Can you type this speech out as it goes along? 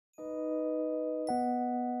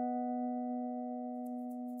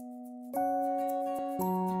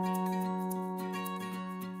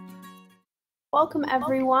Welcome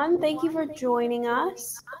everyone. Thank you for joining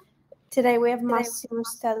us. Today we have Massimo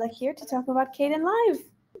Stella here to talk about Kdenlive.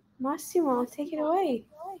 Massimo, take it away.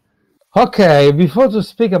 Okay, before to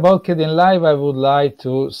speak about Kdenlive, I would like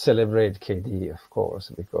to celebrate KD, of course,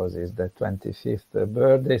 because it's the 25th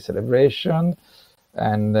birthday celebration.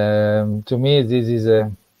 And to me, this is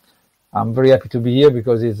I'm very happy to be here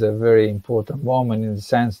because it's a very important moment in the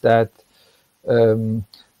sense that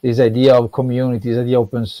this idea of community, this idea of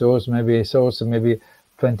open source, maybe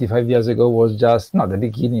 25 years ago was just not the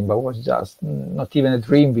beginning, but was just not even a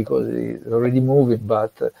dream because it's already moving,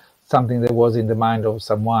 but something that was in the mind of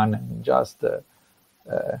someone and just a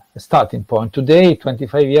starting point. Today,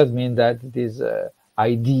 25 years mean that this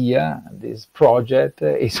idea, this project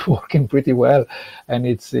is working pretty well, and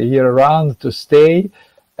it's here around to stay.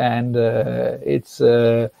 And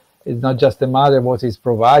it's not just a matter of what it's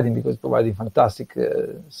providing, because it's providing fantastic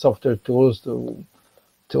software tools to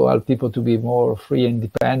help people to be more free and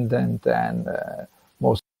independent and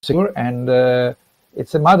more secure. And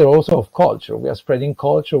it's a matter also of culture. We are spreading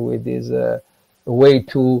culture with this way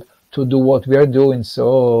to do what we are doing.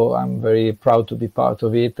 So I'm very proud to be part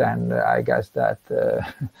of it. And I guess that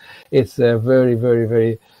it's a very, very,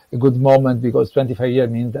 very good moment, because 25 years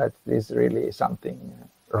means that it's really something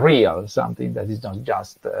real, something that is not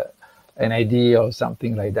just an idea or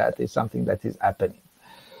something like that. It's something that is happening.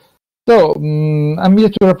 So I'm here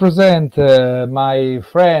to represent my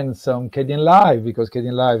friends on Kdenlive, because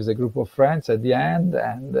Kdenlive is a group of friends at the end.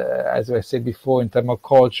 And as I said before, in terms of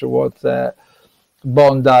culture, what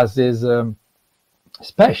Bond does is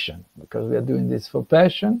passion, because we are doing this for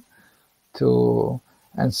passion.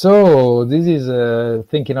 And so this is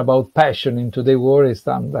thinking about passion in today's world is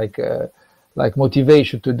something like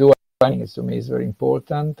motivation to do anything. To me is very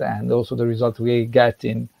important, and also the result we get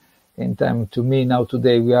in time. To me now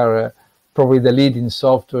today we are probably the leading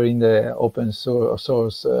software in the open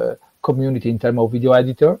source community in terms of video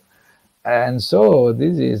editor. And so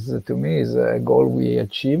this is, to me, is a goal we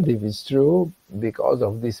achieved, if it's true, because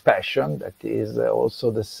of this passion that is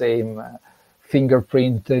also the same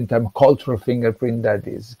fingerprint in terms of cultural fingerprint that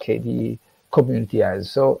is KDE community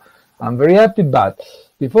has. So I'm very happy. But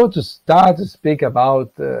before to start to speak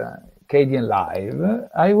about Kdenlive,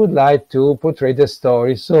 I would like to portray the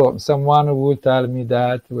story. So someone will tell me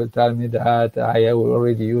that I have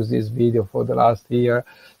already used this video for the last year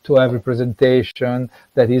to every presentation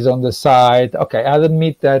that is on the site. Okay, I'll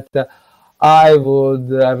admit that I would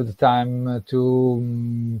have the time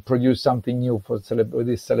to produce something new for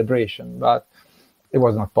this celebration, but it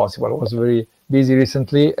was not possible. I was very busy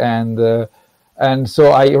recently, and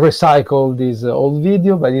so I recycled this old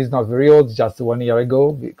video, but it's not very old, just 1 year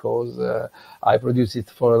ago, because I produced it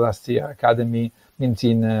for last year Academy, means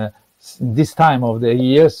in this time of the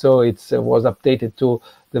year. So it was updated to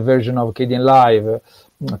the version of Kdenlive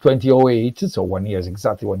 2008, so 1 year,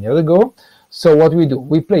 exactly 1 year ago. So what we do,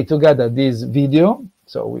 we play together this video,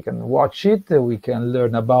 so we can watch it, we can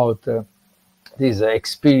learn about this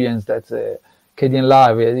experience that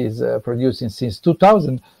Kdenlive is producing since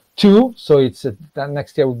 2002. So it's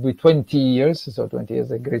next year will be 20 years. So 20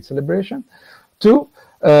 years, a great celebration.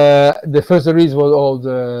 The first release was all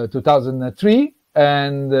 2003,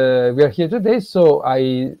 and we are here today. So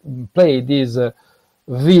I play this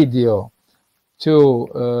video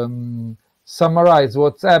to summarize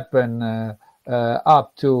what's happened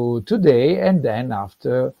up to today, and then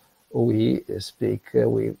after we speak,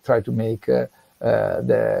 we try to make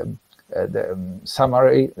the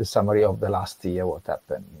summary of the last year, what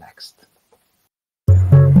happened next.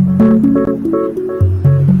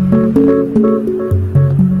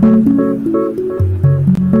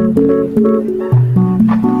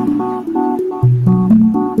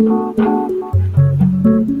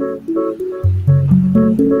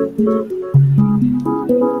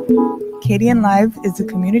 Kdenlive is a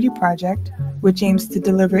community project which aims to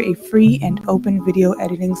deliver a free and open video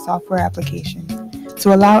editing software application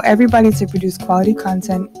to allow everybody to produce quality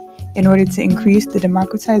content in order to increase the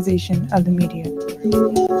democratization of the media.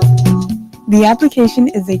 The application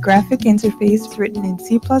is a graphic interface written in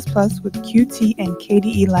C++ with Qt and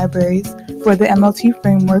KDE libraries for the MLT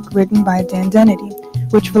framework written by Dan Dennedy,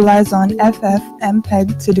 which relies on FF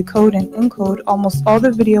MPEG to decode and encode almost all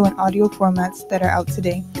the video and audio formats that are out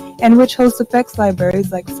today, and which hosts effects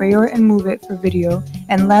libraries like Frayer and MoveIt for video,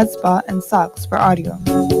 and Ladspot and SOX for audio.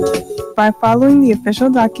 By following the official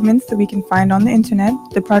documents that we can find on the internet,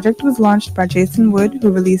 the project was launched by Jason Wood,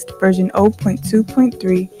 who released version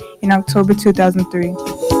 0.2.3 in October 2003.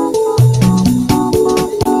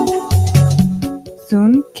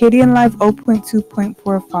 Soon, Kdenlive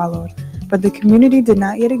 0.2.4 followed, but the community did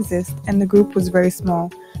not yet exist and the group was very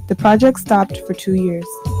small. The project stopped for 2 years.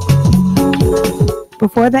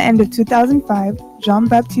 Before the end of 2005,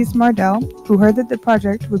 Jean-Baptiste Mardel, who heard that the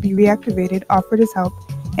project would be reactivated, offered his help,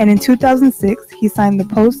 and in 2006, he signed the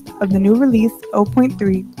post of the new release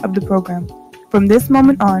 0.3 of the program. From this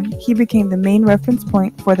moment on, he became the main reference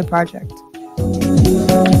point for the project.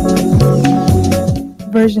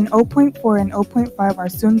 Version 0.4 and 0.5 are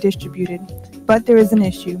soon distributed, but there is an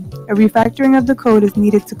issue. A refactoring of the code is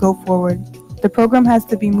needed to go forward. The program has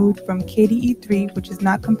to be moved from KDE 3, which is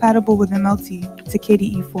not compatible with MLT, to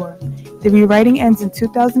KDE 4. The rewriting ends in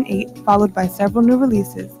 2008, followed by several new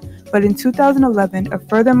releases, but in 2011, a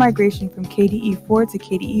further migration from KDE 4 to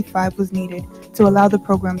KDE 5 was needed to allow the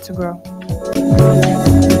program to grow.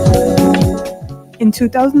 In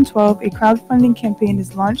 2012, a crowdfunding campaign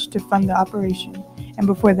is launched to fund the operation, and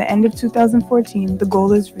before the end of 2014, the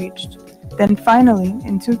goal is reached. Then finally,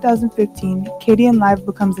 in 2015, Kdenlive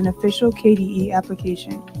becomes an official KDE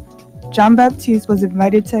application. Jean-Baptiste was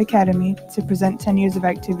invited to Academy to present 10 years of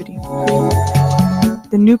activity.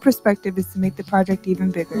 The new perspective is to make the project even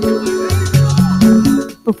bigger.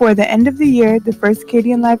 Before the end of the year, the first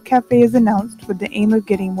Kdenlive Cafe is announced with the aim of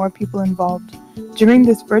getting more people involved. During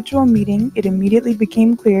this virtual meeting, it immediately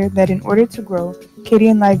became clear that in order to grow,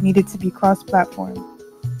 Kdenlive needed to be cross-platform.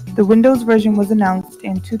 The Windows version was announced,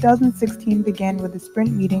 and 2016 began with a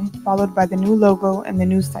sprint meeting, followed by the new logo and the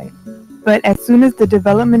new site. But as soon as the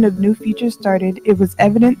development of new features started, it was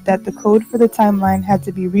evident that the code for the timeline had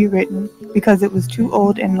to be rewritten because it was too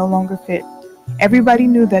old and no longer fit. Everybody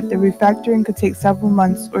knew that the refactoring could take several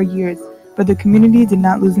months or years, but the community did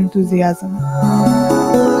not lose enthusiasm.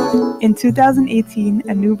 In 2018,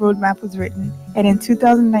 a new roadmap was written, and in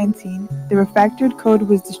 2019, the refactored code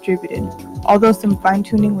was distributed, although some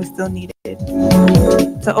fine-tuning was still needed.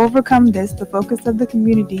 To overcome this, the focus of the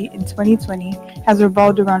community in 2020 has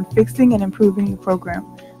revolved around fixing and improving the program.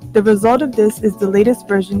 The result of this is the latest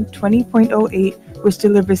version, 20.08, which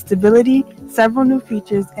delivers stability, several new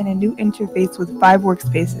features, and a new interface with 5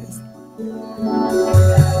 workspaces.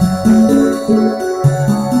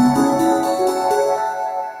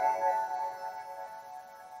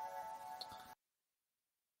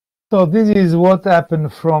 So this is what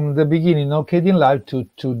happened from the beginning of Kdenlive to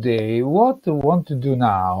today. What I want to do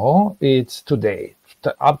now, it's today,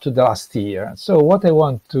 up to the last year. So what I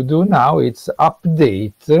want to do now is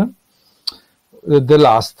update the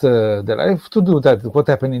last, that I have to do that, what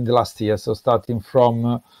happened in the last year. So starting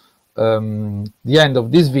from the end of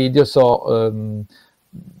this video, so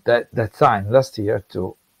that time last year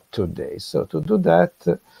to today. So to do that,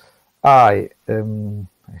 I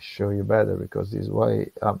show you better because this way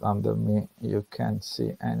up under me you can't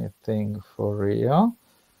see anything for real.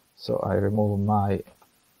 So I remove my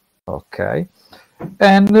okay,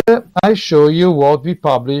 and I show you what we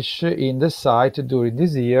publish in the site during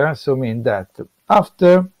this year. So I mean that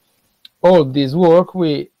after all this work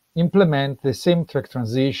we implement the same track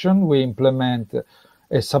transition, we implement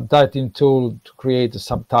a subtitling tool to create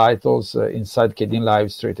subtitles inside Kdenlive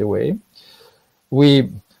straight away. We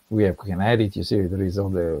can edit, you see there is all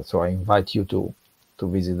the, so I invite you to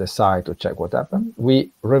visit the site to check what happened.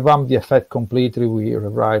 We revamp the effect completely, we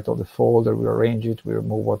rewrite all the folder, we arrange it, we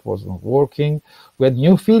remove what was not working. We had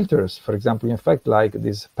new filters, for example, in effect like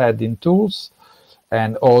these padding tools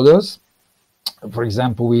and others. For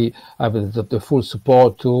example, we have the full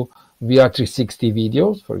support to VR360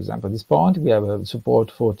 videos, for example, at this point. We have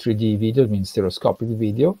support for 3D video, it means stereoscopic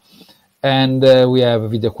video. And we have a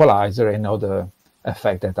video equalizer and other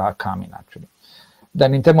effects that are coming actually.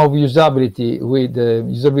 Then in terms of usability,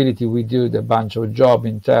 we do a bunch of job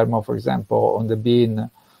in terms of, for example, on the bin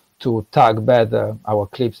to tag better our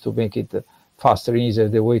clips to make it faster and easier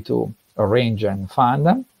the way to arrange and find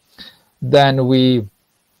them. Then we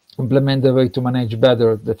implement the way to manage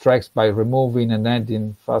better the tracks by removing and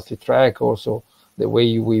adding fastly track, also the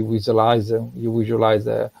way we visualize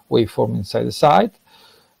the waveform inside the site.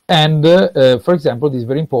 And for example, this is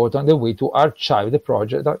very important, the way to archive the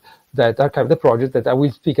project, that I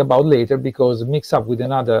will speak about later, because mix up with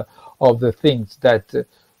another of the things that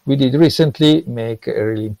we did recently make a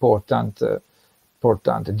really important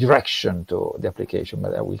direction to the application,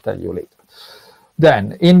 but I will tell you later.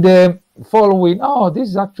 Then in the following,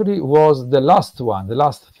 this actually was the last one, the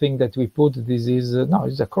last thing that we put. This is no,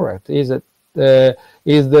 is correct. This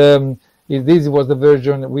was the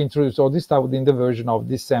version we introduced, all this stuff in the version of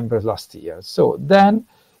December last year. So then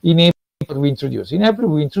in April we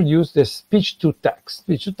introduced the speech to text.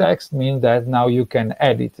 Speech to text means that now you can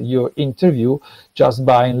edit your interview just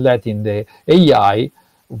by letting the AI,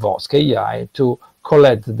 Vosk AI, to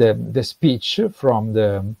collect the speech from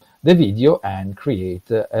the the video and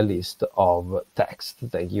create a list of text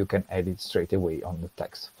that you can edit straight away on the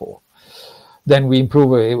text form. Then we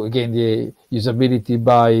improve again the usability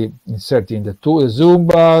by inserting the zoom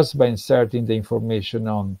bars, by inserting the information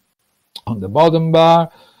on the bottom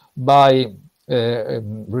bar, by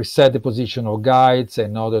reset the position of guides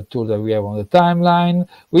and other tools that we have on the timeline.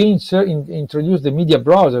 We introduce the media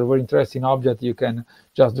browser, a very interesting object you can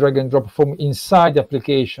just drag and drop from inside the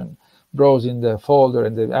application, browsing the folder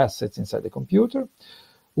and the assets inside the computer.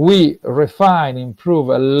 We refine, improve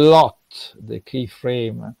a lot the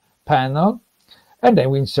keyframe panel, and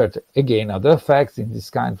then we insert again other effects in this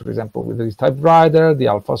kind, for example, with this typewriter, the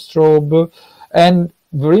alpha strobe, and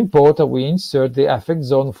very important, we insert the effect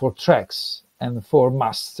zone for tracks and for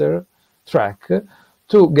master track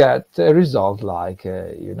to get a result like,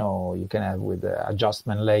 you can have with the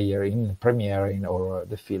adjustment layer in Premiere or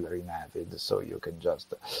the filler in Avid. So you can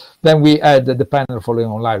just, then we add the panel for the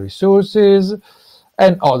online resources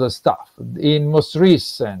and other stuff. In most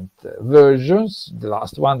recent versions, the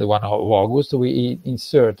last one, the one of August, we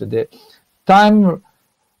insert the time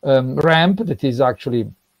ramp that is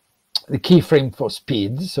actually the keyframe for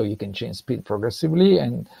speed, so you can change speed progressively.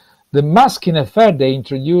 And the masking effect, they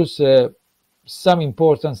introduce some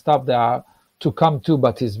important stuff that are to come to,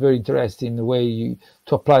 but it's very interesting the way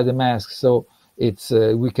to apply the mask. So it's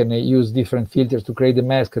we can use different filters to create the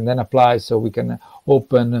mask and then apply. So we can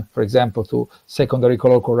open, for example, to secondary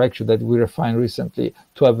color correction that we refined recently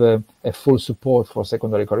to have a full support for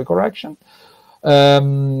secondary color correction.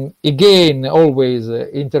 Again, always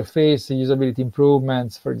interface usability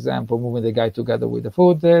improvements, for example, moving the guide together with the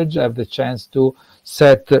footage, have the chance to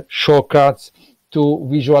set shortcuts to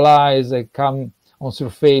visualize come on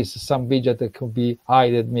surface some widget that could be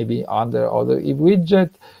hidden maybe under other widget.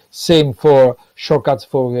 Same for shortcuts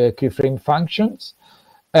for keyframe functions.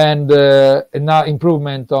 And now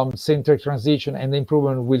improvement on same track transition, and the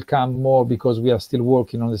improvement will come more because we are still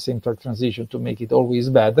working on the same track transition to make it always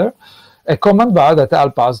better. A command bar that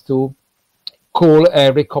helps us to call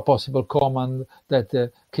every possible command that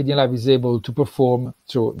Kdenlive is able to perform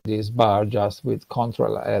through this bar just with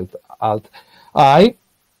Ctrl-Alt-I.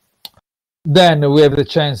 Then we have the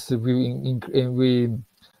chance to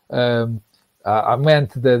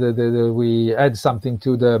we add something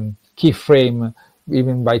to the keyframe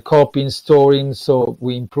even by copying, storing, so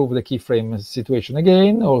we improve the keyframe situation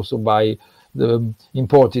again, also by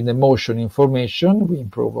importing the motion information. We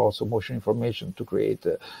improve also motion information to create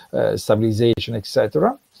stabilization,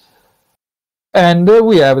 etc. And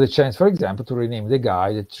we have the chance, for example, to rename the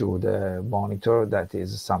guide through the monitor. That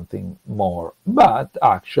is something more. But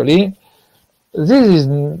actually, this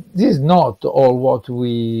is not all what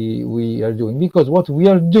we are doing, because what we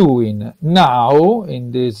are doing now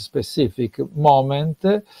in this specific moment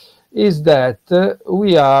is that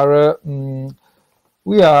we are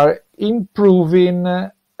improving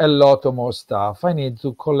a lot of more stuff. I need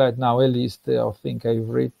to collect now a list of things I've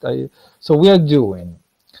written. So we are doing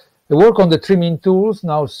the work on the trimming tools.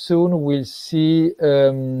 Now soon we'll see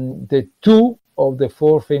the 2 of the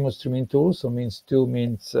 4 famous trimming tools. So means 2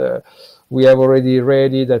 means we have already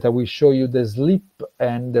ready that I will show you the slip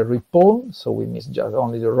and the ripple. So we miss just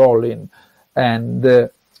only the rolling and the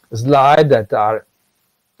slide. That are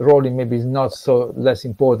rolling maybe is not so less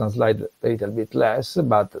important, slide a little bit less,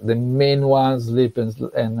 but the main ones, slip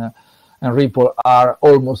and ripple, are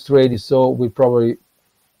almost ready. So we're probably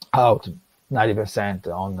out 90%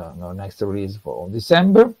 on the next release for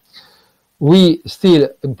December. We still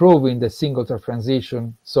improving the single track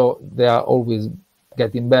transition, so they are always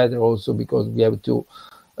getting better also because we have to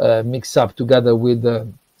mix up together with the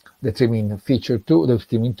trimming feature too, the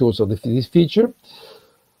trimming tools of this feature.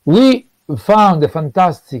 We found a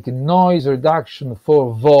fantastic noise reduction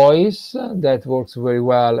for voice that works very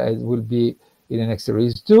well, and will be in the next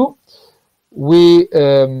release too. We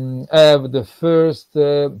have the first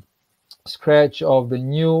scratch of the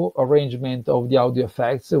new arrangement of the audio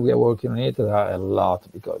effects. We are working on it a lot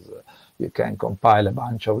because you can compile a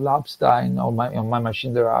bunch of Lapstein. On my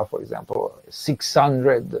machine there are, for example,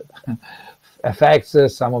 600 effects,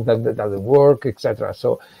 some of them that doesn't work, etc.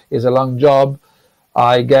 So it's a long job.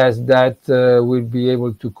 I guess that we'll be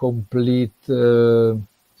able to complete soon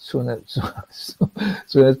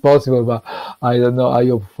as possible, but I don't know. I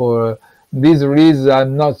hope for this release.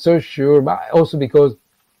 I'm not so sure, but also because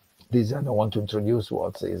this I don't want to introduce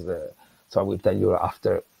what is so I will tell you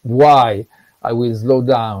after why I will slow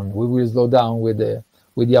down. We will slow down with the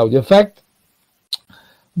audio effect.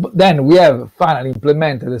 But then we have finally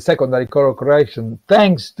implemented the secondary color correction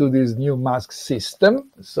thanks to this new mask system.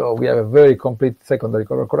 So we have a very complete secondary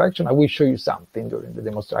color correction. I will show you something during the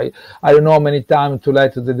demonstration. I don't know how many times to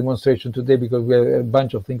let the demonstration today because we have a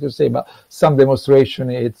bunch of things to say, but some demonstration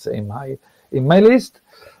it's in my list.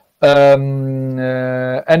 And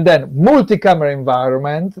then multi-camera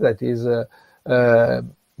environment that is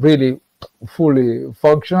really fully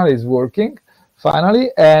functional, is working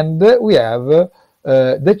finally, and we have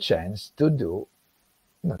the chance to do,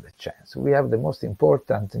 not the chance, we have the most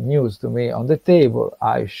important news to me on the table.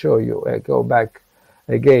 I show you, I go back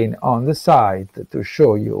again on the site to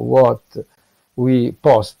show you what we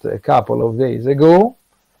posted a couple of days ago.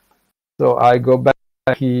 So I go back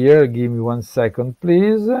here, give me 1 second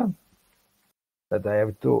please, that I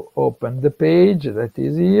have to open the page that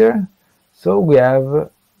is here. So we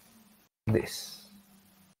have this.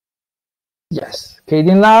 Yes,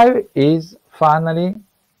 Kdenlive is finally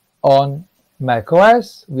on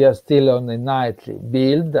macOS. We are still on a nightly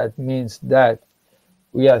build. That means that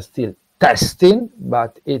we are still testing,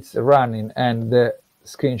 but it's running, and the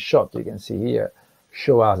screenshot you can see here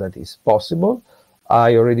show us that it's possible.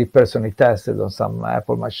 I already personally tested on some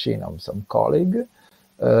Apple machine on some colleague.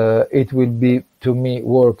 It will be, to me,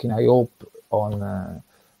 working, I hope, on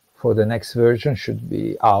for the next version, should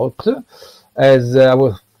be out. As I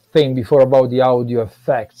was saying before about the audio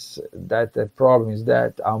effects, that the problem is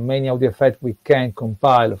that how many audio effects we can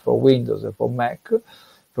compile for Windows and for Mac.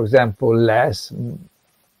 For example, less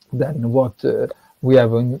than what we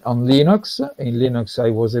have on Linux. In Linux,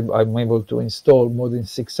 I'm able to install more than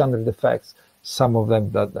 600 effects. Some of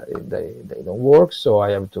them that they don't work, so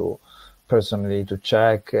I have to personally to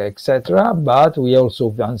check, etc. But we also,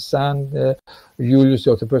 Vincent, Julius,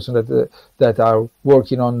 the other person that are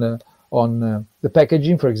working on the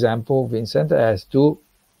packaging, for example, Vincent has to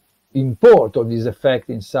import all these effects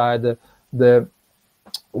inside the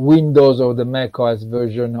Windows or the Mac OS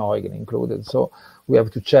version, Eugen included. So we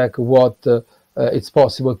have to check what it's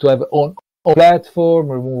possible to have on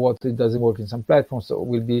platform, remove what it doesn't work in some platforms. So it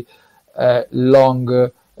will be a long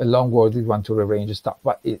word we want to rearrange stuff,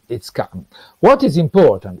 but it's coming. What is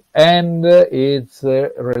important, and it's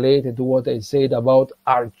related to what I said about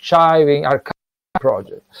archiving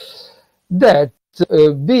project, that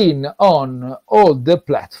being on all the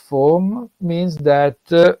platform means that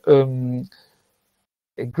a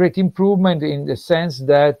great improvement in the sense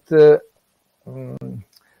that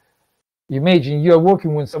imagine you are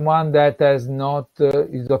working with someone that is not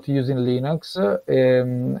using Linux,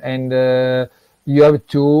 and you have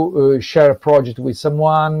to share a project with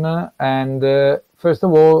someone, and first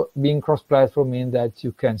of all, being cross-platform means that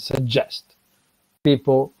you can suggest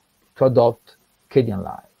people to adopt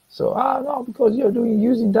Kdenlive. So, no, because you're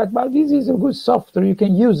using that, but this is a good software, you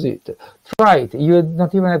can use it. Try it. You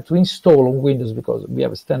not even have to install on Windows because we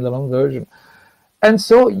have a standalone version. And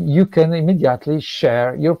so you can immediately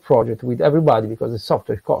share your project with everybody because the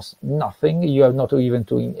software costs nothing. You have not even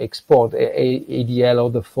to export ADL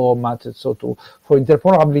or the format. So for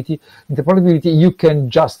interoperability, you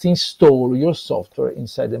can just install your software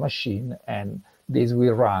inside the machine, and this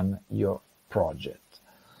will run your project.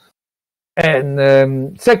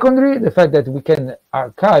 And secondly, the fact that we can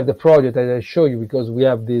archive the project, as I show you, because we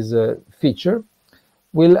have this feature,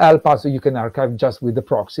 will help us. You can archive just with the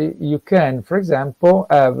proxy. You can, for example,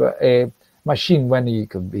 have a machine when you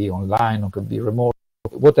could be online or could be remote,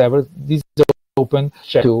 whatever. This is open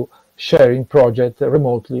to sharing project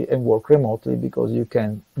remotely and work remotely, because you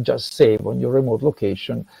can just save on your remote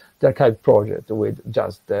location the archive project with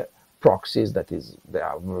just the proxies. That is, they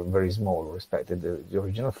are very small respected the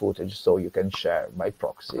original footage, so you can share by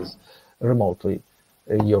proxies remotely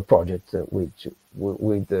your project with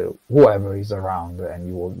whoever is around and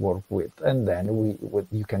you will work with, and then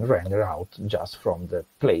you can render out just from the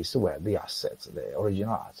place where the assets, the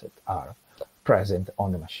original assets, are present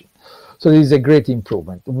on the machine. So this is a great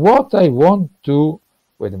improvement. What I want to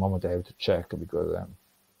wait a moment, I have to check, because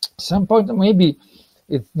some point maybe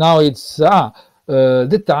it's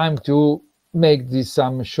the time to make this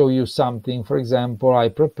show you something. For example, I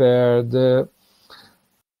prepared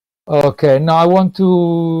okay, now I want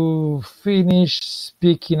to finish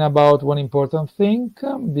speaking about one important thing,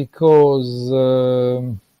 because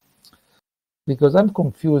I'm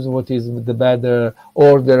confused what is the better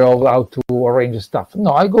order of how to arrange stuff.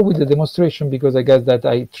 No, I go with the demonstration because I guess that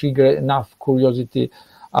I trigger enough curiosity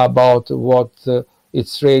about what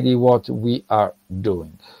it's really what we are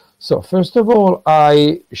doing. So first of all,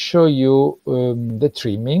 I show you the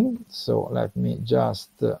trimming. So let me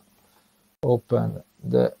just open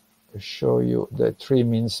the show you the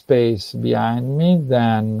trimming space behind me.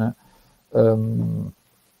 Then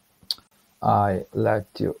I let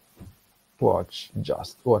you watch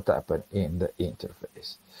just what happened in the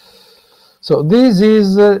interface. So this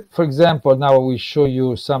is, for example, now we show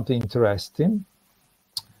you something interesting.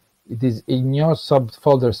 It is in your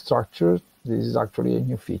subfolder structure. This is actually a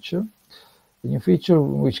new feature. The new feature,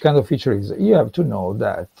 which kind of feature is? You have to know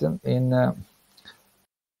that in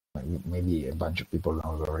maybe a bunch of people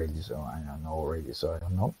know already, so I don't know already, so I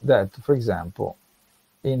don't know that. For example,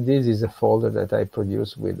 in this is a folder that I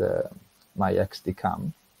produce with my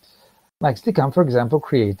XDCAM. My XDCAM, for example,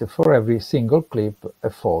 created for every single clip a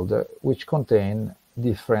folder which contain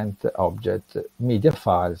different object media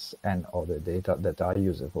files and other data that are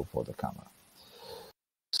usable for the camera.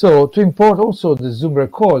 So to import also the zoom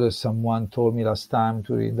recorder, someone told me last time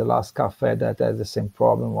in the last cafe that has the same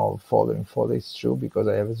problem of folder in folder. It's true because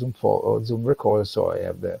I have a zoom recorder, so I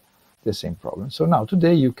have the same problem. So now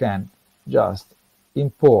today you can just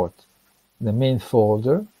import the main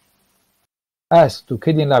folder, ask to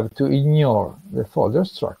Kdenlive to ignore the folder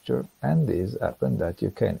structure, and this happens that you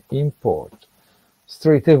can import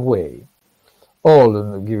straight away all.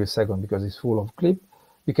 I'll give you a second because it's full of clip.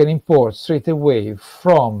 You can import straight away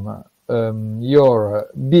from your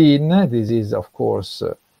bin. This is, of course,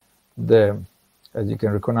 as you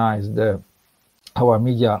can recognize, our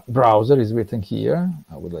media browser is written here.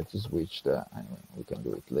 I would like to switch anyway, we can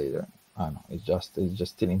do it later. Oh, no, it's just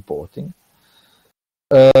still importing.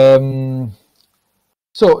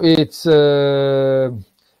 So it's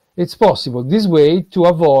possible this way to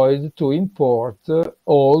avoid to import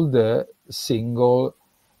all the single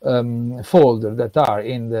folder that are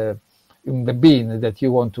in the bin that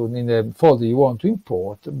you want to, in the folder you want to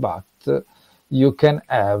import, but you can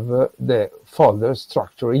have the folder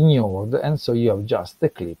structure ignored, and so you have just the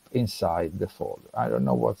clip inside the folder. I don't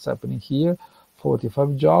know what's happening here.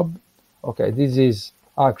 45 job. Okay, this is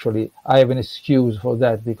actually, I have an excuse for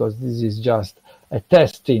that because this is just a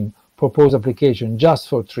testing proposed application just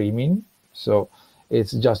for trimming. So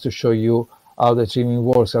it's just to show you how the trimming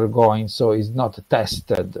works are going. So it's not a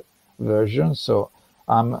tested version. So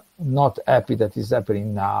I'm not happy that it's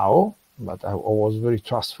happening now, but I was very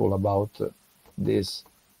trustful about this.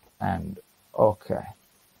 And okay,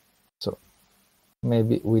 so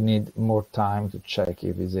maybe we need more time to check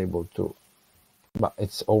if it's able to, but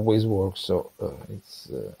it's always works. So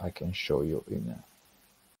I can show you in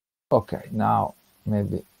okay, now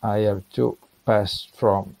maybe I have to pass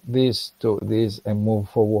from this to this and move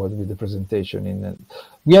forward with the presentation.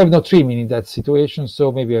 We have no trimming in that situation,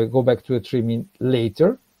 so maybe I'll go back to the trimming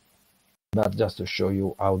later, but just to show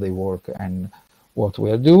you how they work and what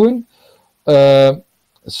we are doing.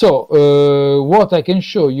 So what I can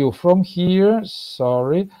show you from here,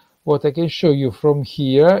 what I can show you from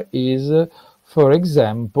here is, for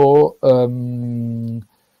example,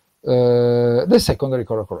 the secondary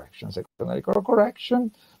color correction. Secondary color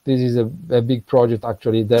correction. This is a big project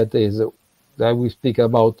actually that we speak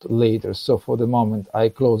about later. So for the moment, I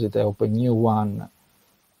close it. I open new one.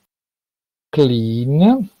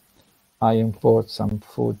 Clean. I import some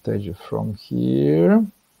footage from here.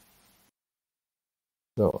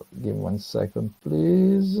 So give 1 second,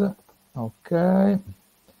 please. Okay.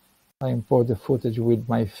 I import the footage with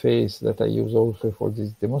my face that I use also for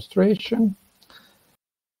this demonstration.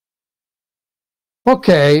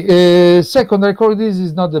 Okay, secondary color. This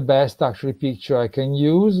is not the best actually picture I can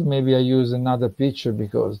use. Maybe I use another picture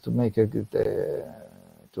because to make a good,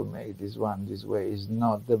 to make this one this way is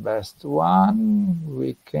not the best one.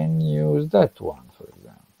 We can use that one, for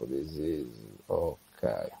example. This is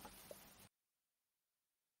okay.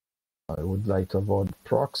 I would like to avoid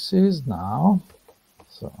proxies now,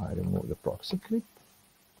 so I remove the proxy clip.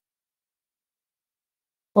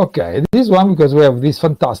 Okay, this one because we have this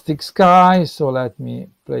fantastic sky, so let me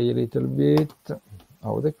play a little bit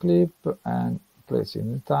of the clip and place it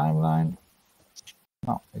in the timeline.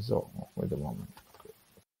 No, it's all, wait a moment.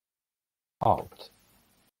 Out.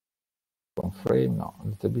 One frame, no, a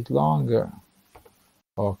little bit longer.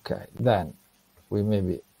 Okay, then we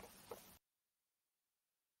maybe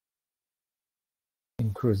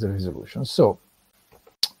increase the resolution. So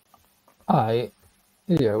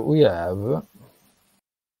here we have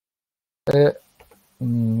a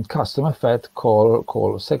custom effect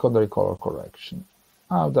called secondary color correction.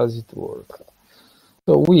 How does it work?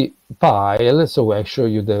 So we pile, so I show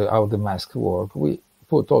you how the mask work. We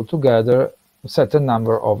put all together a certain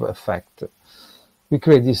number of effects. We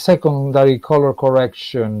create this secondary color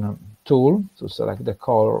correction tool to select the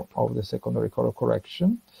color of the secondary color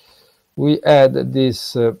correction. We add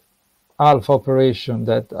this alpha operation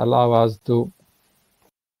that allow us to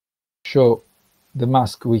show the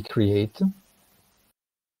mask we create.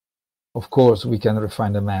 Of course, we can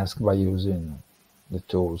refine the mask by using the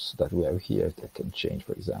tools that we have here that can change,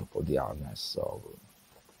 for example, the hardness of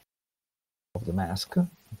the mask. I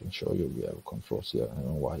can show you. We have controls here. I don't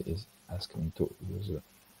know why it's asking me to use it.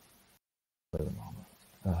 Wait a moment.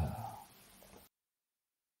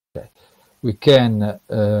 Okay. We can,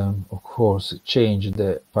 of course, change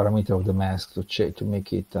the parameter of the mask to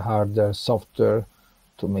make it harder, softer,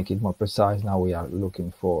 to make it more precise. Now we are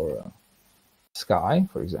looking for sky,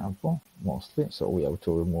 for example, mostly. So we have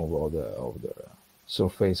to remove all the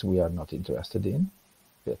surface we are not interested in.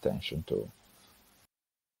 Pay attention to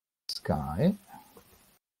sky.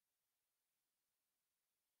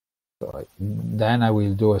 So then I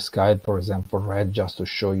will do a sky, for example, red, just to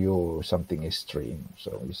show you something extreme.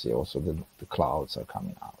 So you see also the clouds are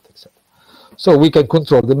coming out, etc. So we can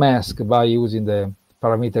control the mask by using the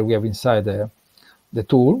parameter we have inside the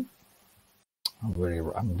tool. I'm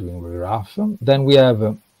doing very rough. Then we have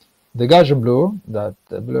the Gaussian blur,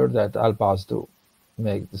 that helps us to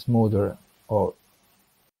make smoother or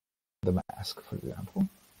the mask, for example.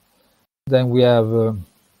 Then we have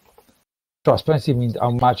transparency, means how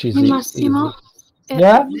much is Massimo, it?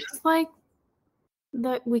 Yeah? It looks like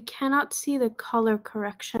that we cannot see the color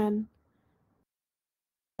correction.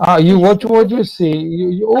 What you see?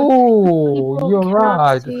 You're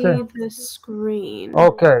right. See the screen.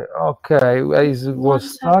 Okay.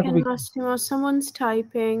 Was stuck. Massimo, someone's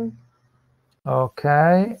typing.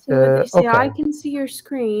 Okay. See what they say. Okay. I can see your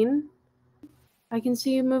screen. I can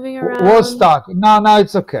see you moving around. Was stuck. No,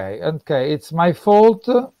 it's okay. Okay, it's my fault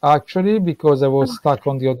actually, because I was stuck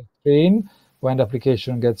on the other screen when the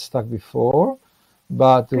application gets stuck before.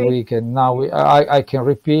 But great. We can now. I can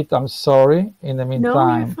repeat. I'm sorry. In the meantime.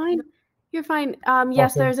 No, you're fine. You're fine.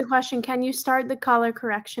 Yes, okay. There's a question. Can you start the color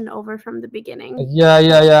correction over from the beginning?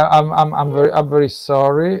 Yeah. I'm very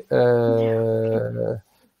sorry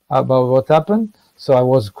about what happened. So I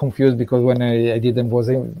was confused because when I didn't was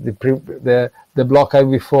in the block I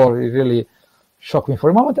before, it really shocked me for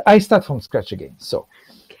a moment. I start from scratch again. So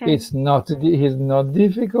okay. It's not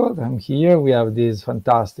difficult. I'm here. We have this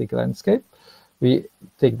fantastic landscape. We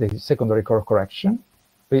take the secondary color correction.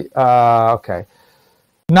 Okay.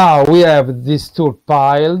 Now we have this tool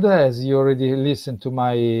piled. As you already listened to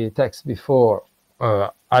my text before,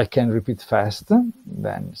 I can repeat fast.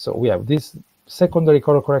 Then, so we have this secondary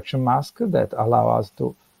color correction mask that allow us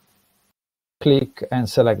to click and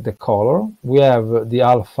select the color. We have the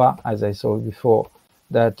alpha, as I saw before,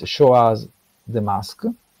 that show us the mask.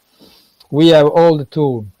 We have all the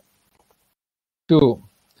tools to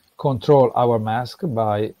control our mask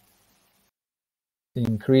by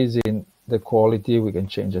increasing the quality. We can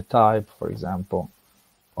change the type, for example,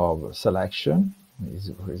 of selection.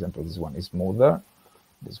 For example, this one is smoother.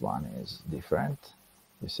 This one is different,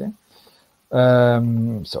 you see.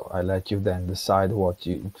 So I let you then decide what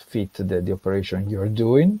you fit the operation you're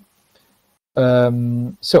doing.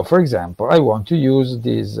 So for example, I want to use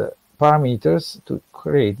these parameters to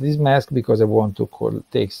create this mask because I want to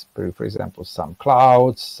take, for example, some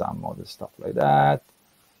clouds, some other stuff like that.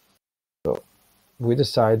 So we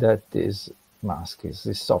decide that this mask is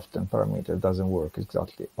this soften parameter doesn't work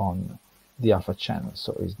exactly on the alpha channel,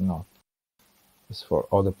 so it's not. It's for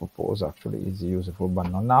other purpose. Actually, it's useful, but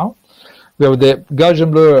not now. We have the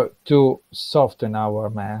Gaussian blur to soften our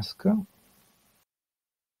mask.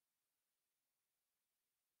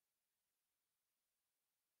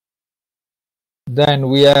 Then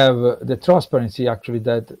we have the transparency, actually,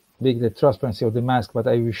 that the transparency of the mask, but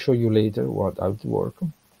I will show you later how it works.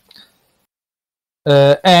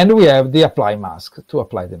 And we have the apply mask to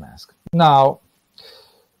apply the mask. Now,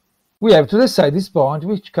 we have to decide this point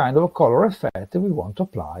which kind of color effect we want to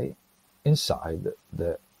apply inside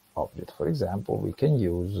the object. For example, we can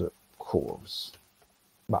use curves,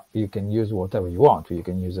 but you can use whatever you want. You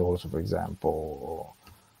can use also, for example,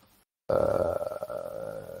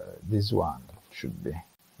 this one should be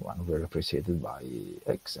one very appreciated by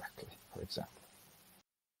exactly, for example.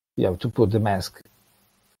 You have to put the mask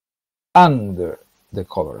under the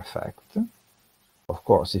color effect. Of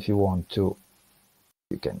course, if you want to,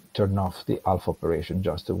 you can turn off the alpha operation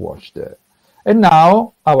just to watch the. And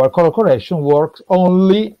now our color correction works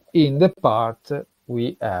only in the part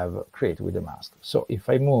we have created with the mask. So if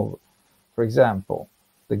I move, for example,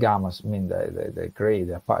 the gammas, mean the gray,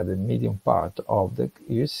 the medium part of the,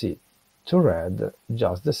 you see, to red,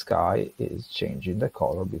 just the sky is changing the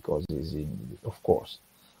color because it's in, of course,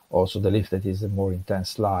 also the leaf that is a more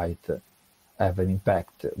intense light have an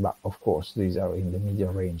impact, but of course these are in the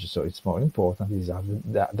medium range, so it's more important. These are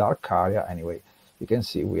the dark area. Anyway, you can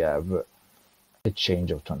see we have a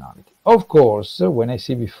change of tonality. Of course, when I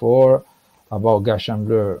see before about Gaussian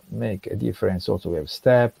blur make a difference. Also, we have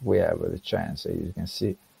step, we have the chance, as you can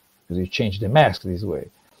see, because you change the mask this way.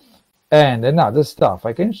 And another stuff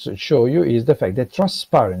I can show you is the fact that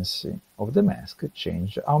transparency of the mask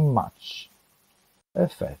change how much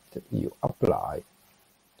effect you apply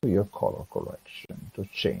to your color correction to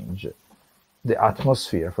change the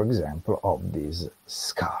atmosphere, for example, of this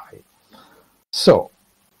sky. So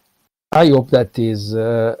I hope that is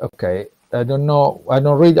okay. I don't know.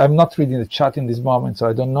 I'm not reading the chat in this moment, so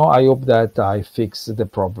I don't know. I hope that I fixed the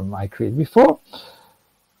problem I created before.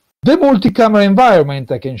 The multi-camera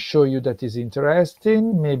environment I can show you that is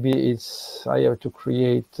interesting. Maybe I have to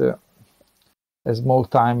create a small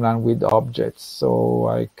timeline with objects, so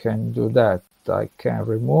I can do that. I can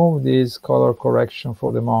remove this color correction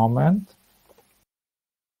for the moment.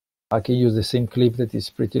 I can use the same clip that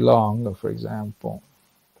is pretty long, for example,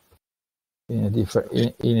 in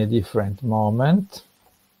a different moment.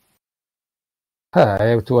 I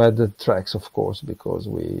have to add the tracks, of course, because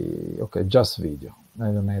okay, just video. I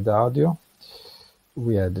don't need audio.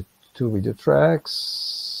 We add 2 video tracks,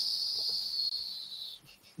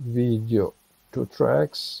 video 2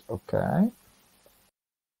 tracks, okay.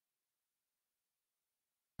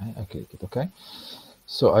 I click it, okay.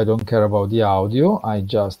 So I don't care about the audio. I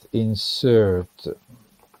just insert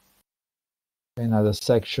another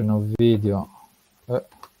section of video.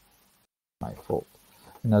 My fault.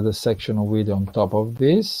 Another section of video on top of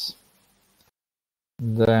this.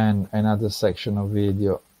 Then another section of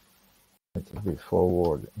video. Let's be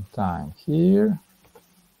forward in time here.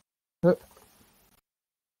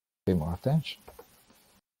 Pay more attention.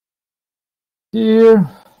 Here.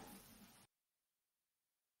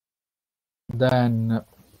 Then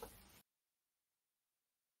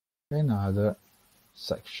another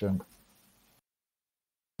section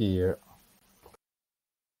here.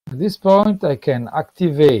 At this point, I can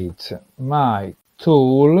activate my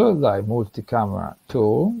tool, like multi-camera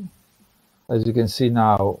tool. As you can see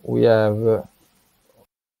now, we have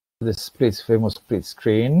the famous split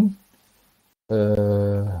screen. Wait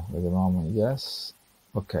a moment, yes.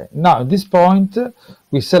 Okay. Now, at this point,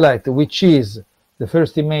 we select which is the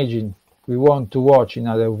first image we want to watch in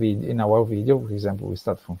our video. For example, we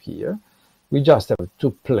start from here. We just have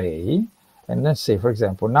to play, and then say, for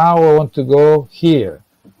example, now I want to go here.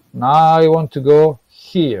 Now I want to go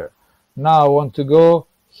here. Now I want to go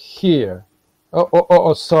here.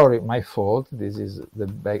 Oh, sorry, my fault. This is the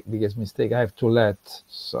biggest mistake. I have to let,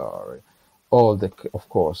 sorry, of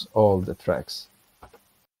course, all the tracks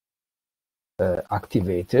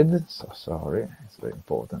activated. So sorry, it's very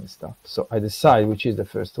important stuff. So I decide which is the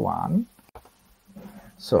first one.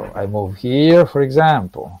 So I move here, for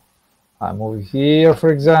example. I move here,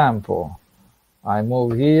 for example. I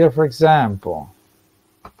move here, for example.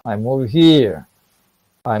 I move here.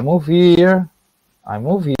 I move here. I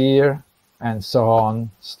move here, and so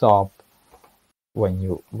on. Stop. When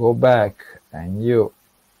you go back and you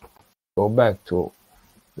go back to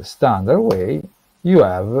the standard way, you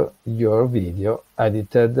have your video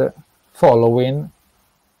edited following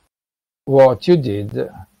what you did.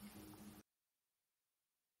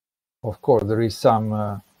 Of course, there is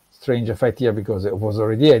some strange effect here because it was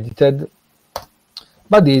already edited.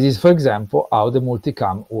 But this is, for example, how the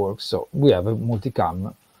multicam works. So we have a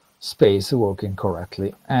multicam space working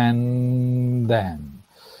correctly. And then,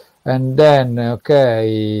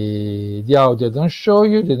 okay, the audio don't show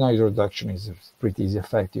you. The noise reduction is a pretty easy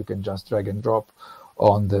effect. You can just drag and drop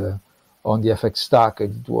on the FX stack.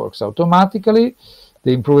 It works automatically.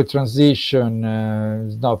 The improved transition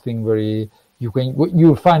is nothing very.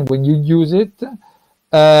 You'll find when you use it.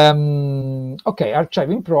 Okay,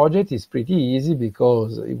 archiving project is pretty easy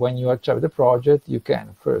because when you archive the project, you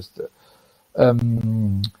can first,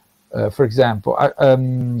 for example,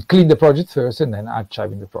 clean the project first and then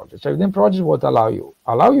archiving the project. Archiving the project would allow you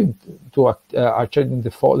to archive in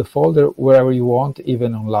the folder wherever you want,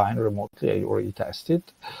 even online, remotely. I already tested.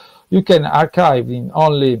 You can archive in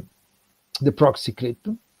only the proxy clip.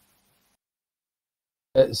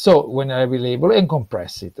 So when I label and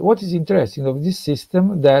compress it. What is interesting of this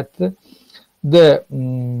system that the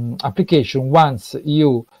application, once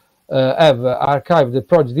you have archived the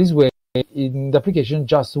project this way, the application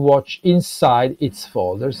just watch inside its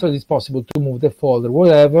folder. So it's possible to move the folder,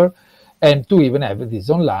 whatever, and to even have this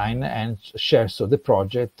online and share the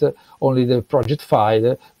project, only the project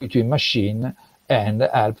file between machine, and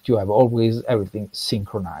help to have always everything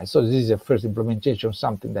synchronized. So this is a first implementation of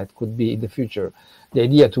something that could be in the future the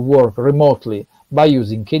idea to work remotely by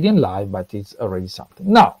using Kdenlive, but it's already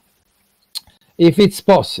something. Now, if it's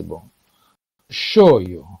possible, show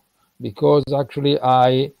you, because actually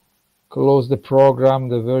I close the program,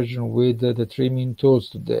 the version with the trimming tools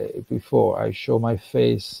today. Before I show my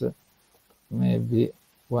face, maybe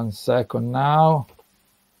 1 second now.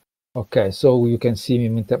 Okay, so you can see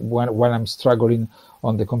me when I'm struggling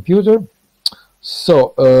on the computer.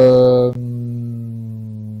 So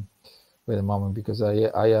wait a moment, because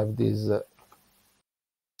I have this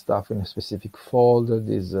stuff in a specific folder,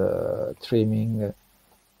 this trimming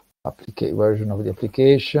version of the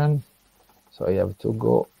application. So I have to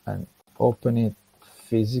go and open it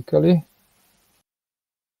physically.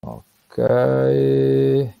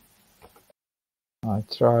 Okay, I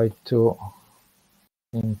try to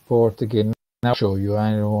import again. Now show you.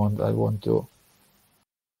 I want to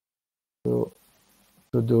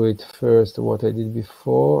do it first. What I did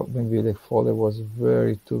before. Maybe the folder was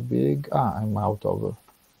very too big. I'm out of.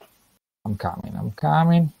 I'm coming.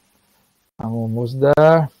 I'm almost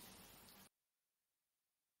there.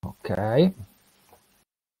 Okay.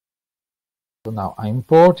 So now I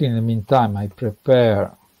import. In the meantime, I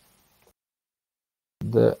prepare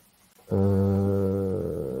the.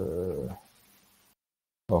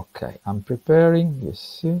 Okay, I'm preparing. You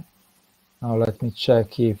see. Now let me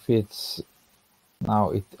check if it's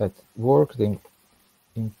now it worked in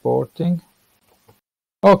importing.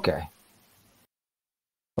 Okay.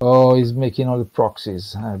 Oh, it's making all the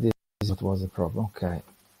proxies. This is what was the problem. Okay.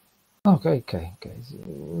 Okay.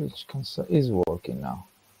 Which is working now.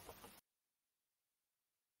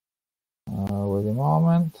 Wait a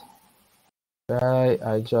moment. Okay,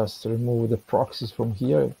 I just remove the proxies from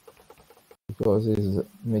here because it's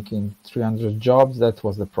making 300 jobs. That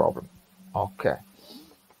was the problem. Okay.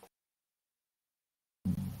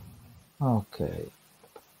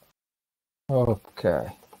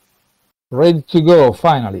 Ready to go,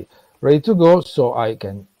 finally. Ready to go, so I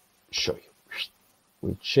can show you.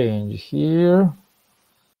 We change here.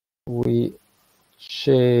 We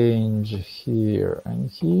change here and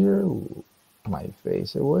here. My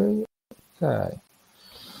face away. Okay.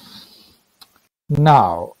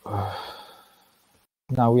 Now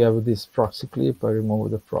we have this proxy clip. I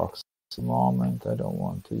remove the proxy moment. I don't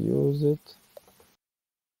want to use it.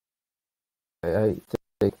 I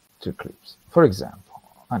take 2 clips. For example,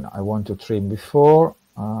 I want to trim before,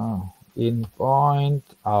 in point,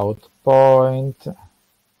 out point,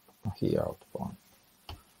 here out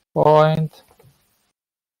point,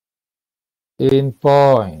 in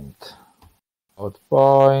point, out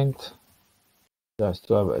point, just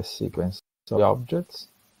to have a sequence of the objects.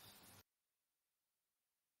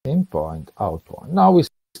 In point, out point. Now we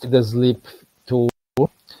see the slip tool.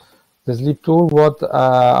 The slip tool, what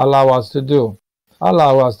allow us to do?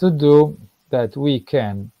 Allow us to do that we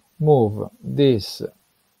can move this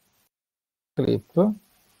clip.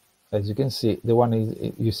 As you can see, the one is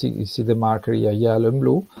you see the marker here, yellow and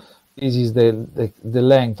blue. This is the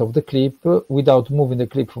length of the clip. Without moving the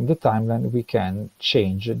clip from the timeline, we can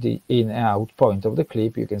change the in and out point of the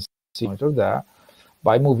clip. You can see it there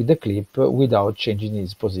by moving the clip without changing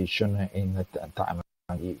its position in the timeline.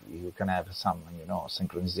 You can have some,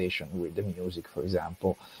 synchronization with the music, for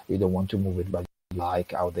example. You don't want to move it, but you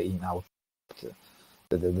like how the in-out,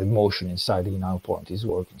 the motion inside the in-out point is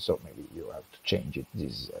working. So maybe you have to change it.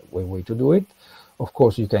 This is a way to do it. Of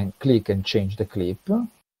course, you can click and change the clip.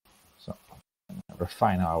 So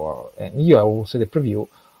refine and you have also the preview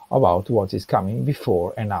about what is coming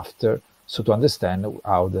before and after. So to understand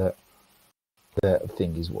how the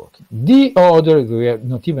thing is working. The other, we have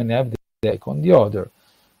not even have the icon. The other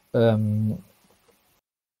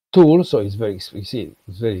tool, so it's very, you see,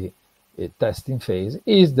 it's very testing phase,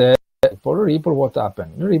 is the ripple. What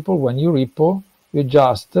happened? The ripple, when you ripple, you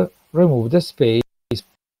just remove the space.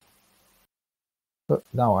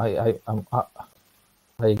 Now I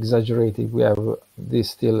exaggerated. We have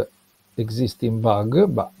this still existing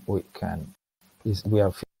bug, but we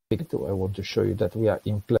are fixed. I want to show you that we are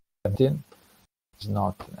implementing. It's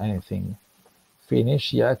not anything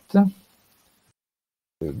finished yet.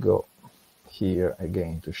 We go here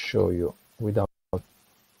again to show you without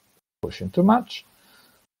pushing too much.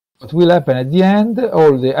 What will happen at the end,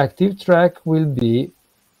 all the active track will be,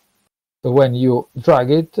 when you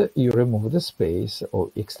drag it, you remove the space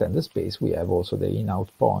or extend the space. We have also the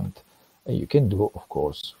in-out point. And you can do, of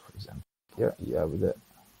course, for example, here you have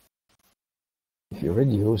if you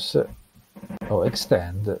reduce or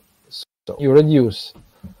extend, so you reduce,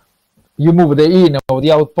 you move the in or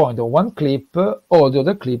the out point of one clip, all the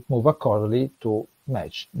other clip move accordingly to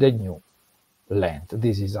match the new length.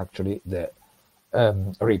 This is actually the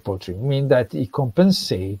ripple trim, meaning that it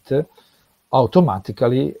compensates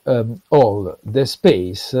automatically all the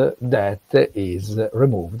space that is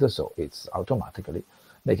removed, so it's automatically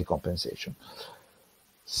make a compensation.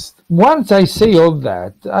 Once I say all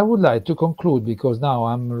that, I would like to conclude, because now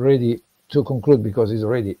I'm ready to conclude, because it's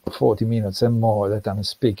already 40 minutes and more that I'm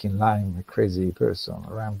speaking like a crazy person,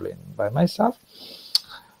 rambling by myself.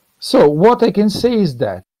 So what I can say is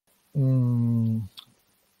that we're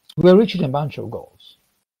reaching a bunch of goals.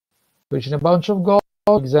 For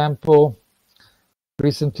example,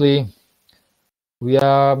 recently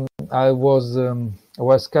I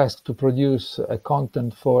was cast to produce a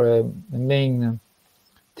content for a main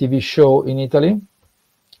TV show in Italy,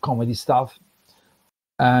 comedy stuff,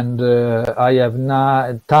 and I have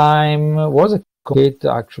now time. Was a complicated,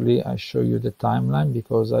 actually. I show you the timeline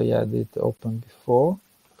because I had it open before.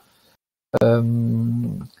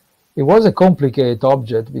 It was a complicated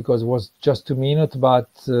object because it was just 2 minutes, but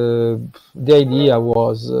the idea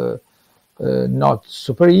was not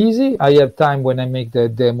super easy. I have time when I make the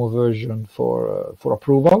demo version for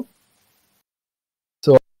approval,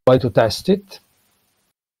 so I try to test it.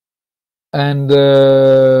 And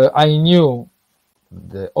I knew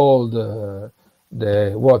what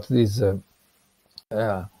these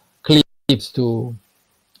clips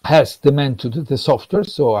has demand to the software,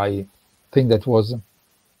 so I think that was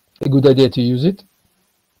a good idea to use it.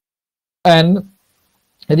 And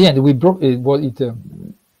at the end, we broke it.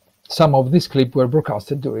 Some of this clip were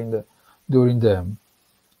broadcasted during the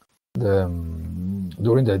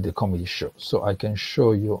comedy show. So I can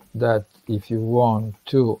show you that if you want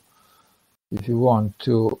to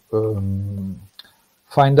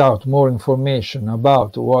find out more information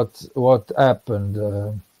about what happened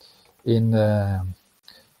in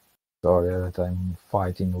sorry that I'm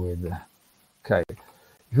fighting with. Okay,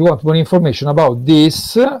 if you want more information about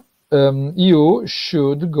this, you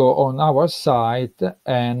should go on our site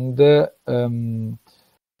and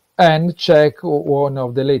check one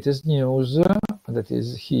of the latest news that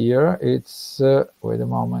is here. It's wait a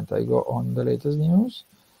moment, I go on the latest news.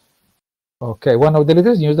 Okay, one of the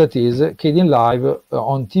latest news that is Kdenlive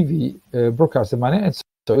on TV broadcast money, and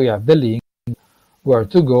so we have the link where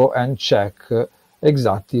to go and check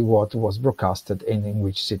exactly what was broadcasted and in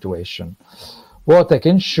which situation. What I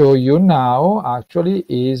can show you now actually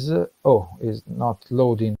is is not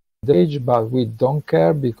loading the page, but we don't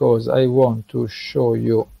care because I want to show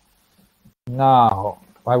you now.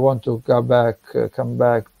 I want to come back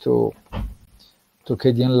to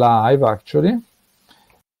Kdenlive actually.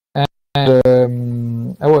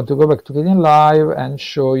 And I want to go back to Kdenlive and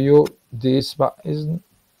show you this, but I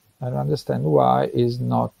don't understand why is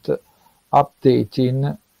not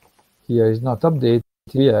updating. Here is not updated.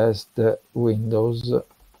 Yes, the Windows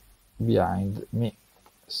behind me.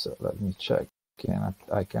 So let me check.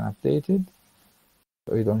 I can update it.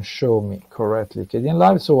 So it don't show me correctly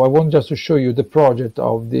Kdenlive. So I want just to show you the project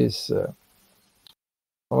of this.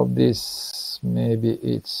 Maybe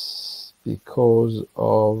it's because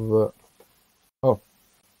of.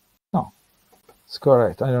 No, it's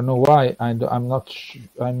correct. I don't know why. I'm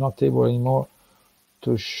not able anymore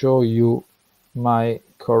to show you my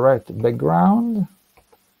correct background.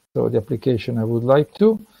 So the application I would like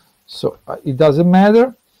to. So it doesn't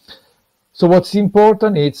matter. So what's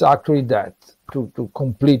important is actually that to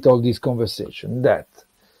complete all this conversation, that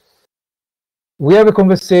we have a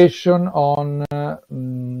conversation on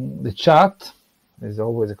the chat. There's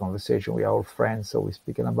always a conversation. We are all friends, so we're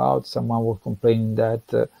speaking about. Someone was complaining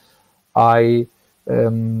that I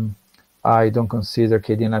don't consider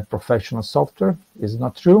Kdenlive professional software. It's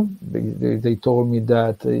not true. They told me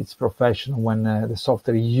that it's professional when the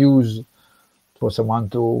software is used for someone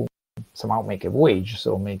to somehow make a wage.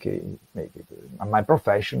 So make it. My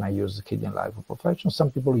profession, I use Kdenlive for professional.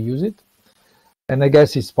 Some people use it, and I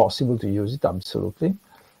guess it's possible to use it absolutely.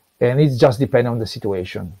 And it just depends on the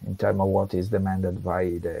situation in terms of what is demanded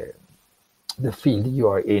by the field you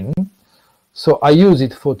are in. So I use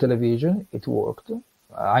it for television. It worked.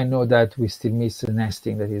 I know that we still miss the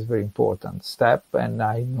nesting, that is very important step, and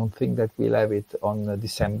I don't think that we'll have it on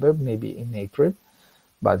December, maybe in April,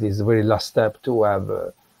 but it's the very last step to have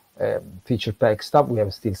feature pack stuff. We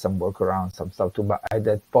have still some workaround, some stuff too, but at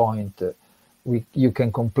that point, you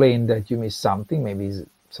can complain that you miss something. Maybe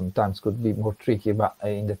sometimes could be more tricky, but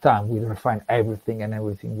in the time we refine everything and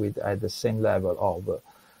everything with at the same level of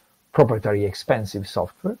proprietary expensive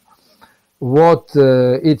software. What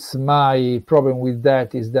it's my problem with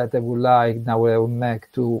that is that I would like now I would make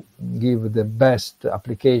to give the best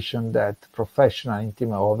application that professional in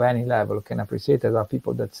team of any level can appreciate. There are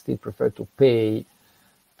people that still prefer to pay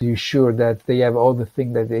to ensure that they have all the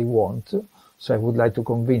things that they want. So I would like to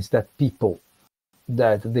convince that people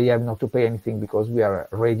that they have not to pay anything because we are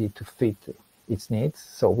ready to fit its needs.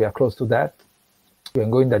 So we are close to that. We are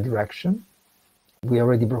going that direction. we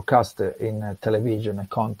already broadcast in television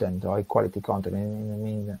content or high quality content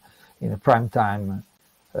in a prime time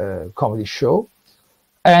comedy show,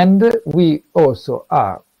 and we also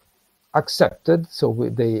are accepted. So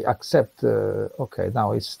they accept. Okay,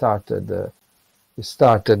 now it started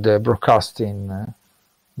broadcasting,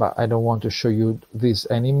 but I don't want to show you this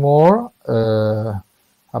anymore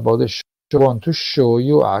about the show. I want to show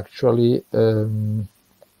you actually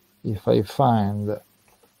if I find.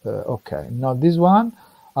 Okay, not this one.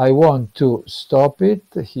 I want to stop it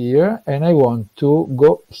here and I want to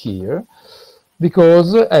go here,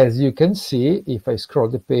 because as you can see, if I scroll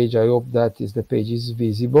the page, I hope that the page is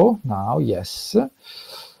visible now. Yes.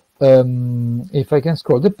 If I can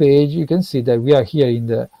scroll the page, you can see that we are here in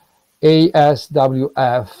the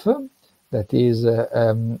ASWF, that is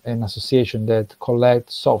an association that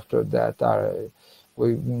collects software that are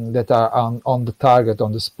on the target,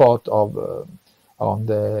 on the spot of on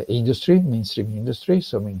the industry, mainstream industry,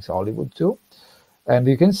 so means Hollywood too. And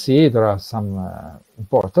you can see there are some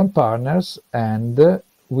important partners, and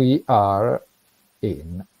we are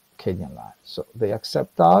in Kdenlive. So they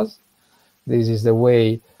accept us. This is the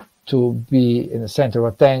way to be in the center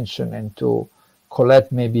of attention and to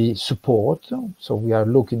collect maybe support. So we are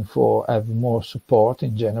looking for have more support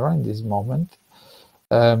in general in this moment,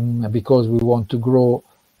 because we want to grow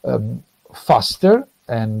faster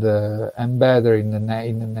and better in the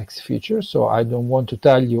next future. So I don't want to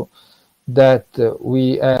tell you that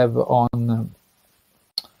we have on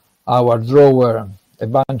our drawer a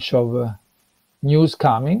bunch of news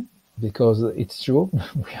coming, because it's true.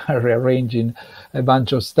 We are rearranging a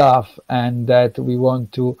bunch of stuff, and that we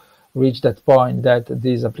want to reach that point that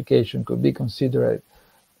this application could be considered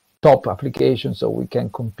top application, so we can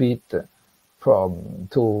compete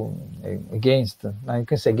against. I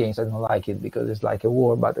can say against, I don't like it because it's like a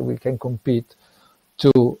war, but we can compete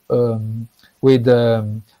with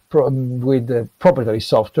the proprietary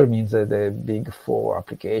software, means the big four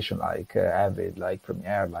application like Avid, like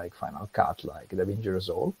Premiere, like Final Cut, like DaVinci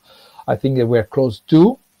Resolve. I think that we're close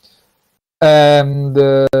to. And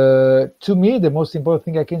to me, the most important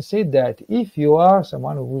thing I can say that if you are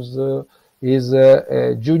someone who's is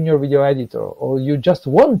a junior video editor, or you just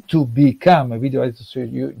want to become a video editor, so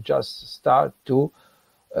you just start to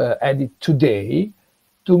edit today,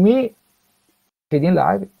 to me,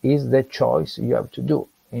 Kdenlive is the choice you have to do.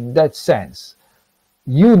 In that sense,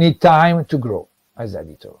 you need time to grow as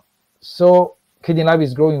editor. So Kdenlive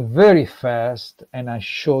is growing very fast, and I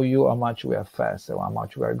show you how much we are fast, how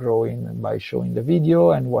much we are growing by showing the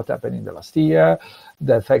video and what happened in the last year.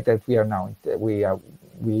 The fact that we are now we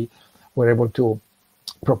were able to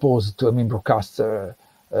propose to a main broadcaster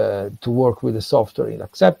to work with the software, it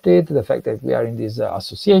accepted. The fact that we are in this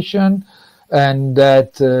association, and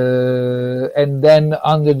that and then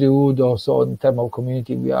under the hood also in terms of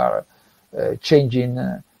community, we are changing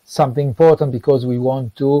something important, because we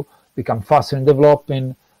want to become faster in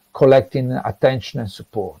developing, collecting attention and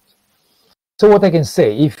support. So what I can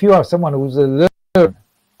say, if you are someone who's learned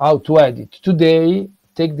how to edit today,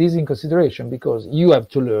 take this in consideration, because you have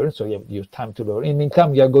to learn, so you have your time to learn. In the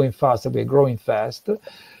meantime, you are going faster, we are growing fast.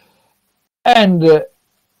 And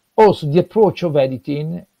also the approach of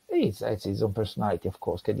editing is its own personality, of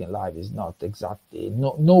course. Kdenlive is not exactly,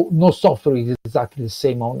 no software is exactly the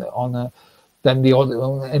same than the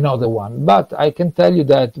other, another one. But I can tell you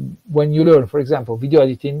that when you learn, for example, video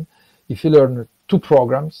editing, if you learn 2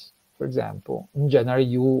 programs, for example, in general,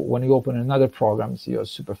 when you open another program, you're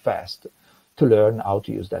super fast to learn how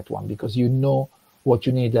to use that one, because you know what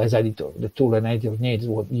you need as editor. The tool an editor needs,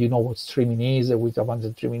 what streaming is, what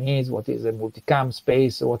advanced streaming is, what is a multicam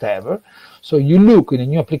space, whatever. So you look in a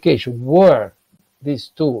new application where these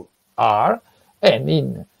two are,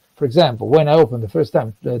 and for example, when I opened the first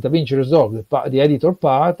time the DaVinci Resolve, the editor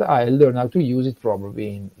part, I learned how to use it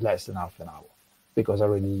probably in less than half an hour, because I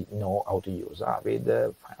already know how to use Avid,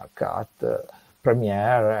 Final Cut,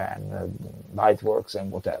 Premiere, and Lightworks,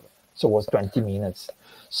 and whatever. So it was 20 minutes.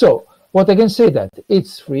 So what I can say that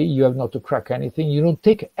it's free. You have not to crack anything. You don't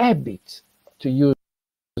take a habit to use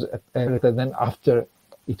it, and then after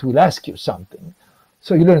it will ask you something.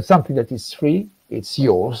 So you learn something that is free. It's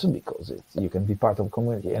yours, because you can be part of a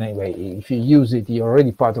community. Anyway, if you use it, you're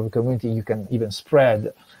already part of a community. You can even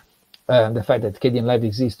spread the fact that Kdenlive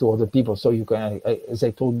exists to other people. So you can, as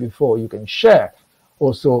I told before, you can share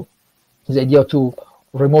also the idea to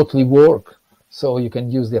remotely work. So you can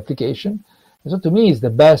use the application. And so to me, it's the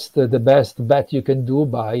best bet you can do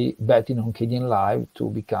by betting on Kdenlive to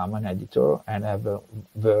become an editor and have a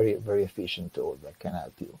very, very efficient tool that can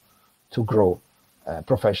help you to grow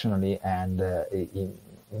professionally and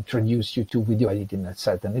introduce you to video editing at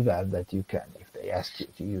certain level that you can, if they ask you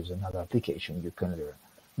to use another application, you can learn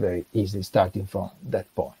very easily starting from that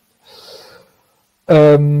point.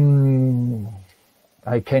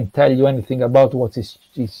 I can't tell you anything about what is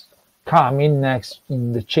coming next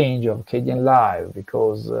in the change of Kdenlive,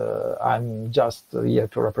 because I'm just here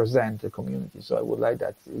to represent the community. So I would like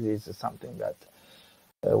that it is something that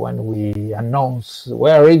when we announce,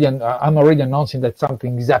 I'm already announcing that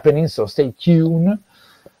something is happening, so stay tuned.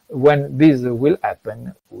 When this will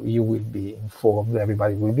happen, you will be informed,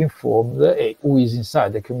 everybody will be informed, who is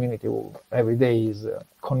inside the community, who every day is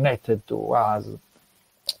connected to us,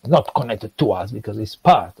 not connected to us because it's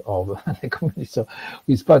part of the community, so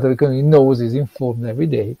it's part of the community, knows, is informed every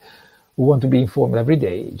day. We want to be informed every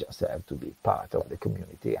day, you just have to be part of the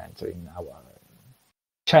community, entering our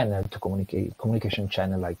channel to communication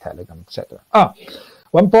channel like Telegram, etc.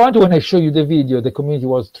 One point, when I show you the video, the community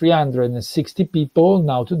was 360 people.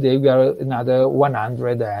 Now today we are another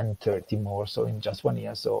 130 more, so in just 1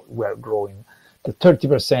 year. So we are growing to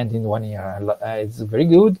 30% in 1 year. It's very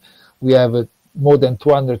good. We have more than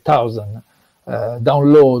 200,000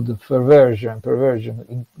 download per version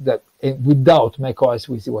without macOS.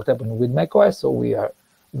 We see what happened with macOS, so we are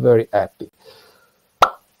very happy.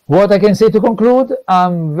 What I can say to conclude,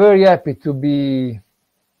 I'm very happy to be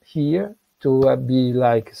here, to be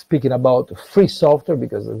like speaking about free software,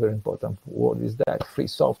 because a very important word is that, free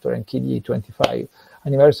software, and KDE 25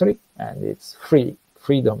 anniversary, and it's free.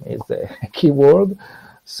 Freedom is the key word.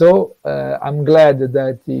 So I'm glad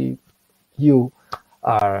that you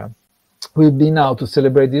will be now to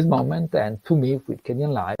celebrate this moment, and to me with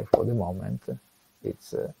Kdenlive for the moment,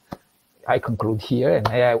 it's I conclude here, and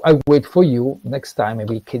I wait for you next time,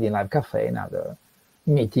 maybe Kdenlive Cafe, another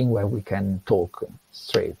meeting where we can talk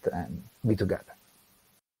straight and be together.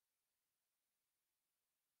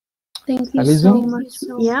 Thank you Alizu? so much.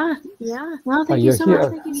 Yeah. Well, thank you so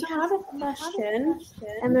here? much. We have a question,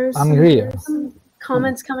 and there's some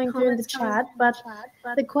comments coming through in the chat, but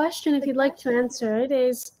the question, if you'd like to answer it,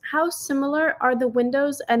 is how similar are the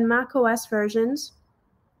Windows and Mac OS versions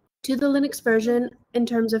to the Linux version in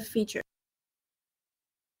terms of features?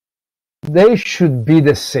 They should be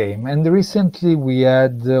the same, and recently we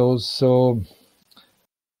had also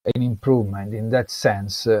an improvement in that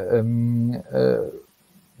sense.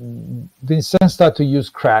 Vincent started to use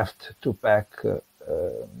Craft to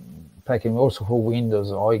packing also for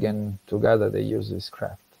Windows, Eugen, together they use this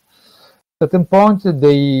Craft. At a certain point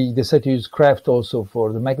they decided to use Craft also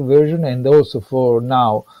for the Mac version, and also for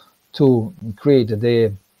now to create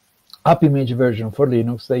the app image version for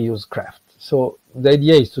Linux, they use Craft. So the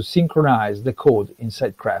idea is to synchronize the code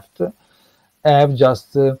inside Craft, have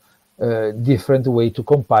just different way to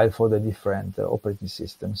compile for the different operating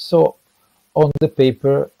systems. So on the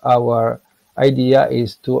paper, our idea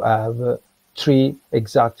is to have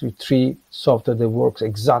exactly three software that works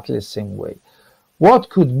exactly the same way. What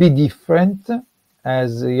could be different,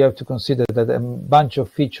 as you have to consider that a bunch of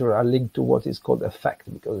features are linked to what is called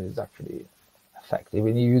effect, because it's actually effect.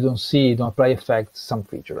 Even if you don't see, you don't apply effect, some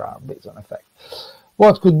features are based on effect.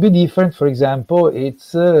 What could be different, for example,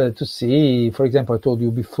 it's to see, for example, I told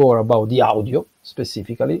you before about the audio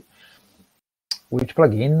specifically, which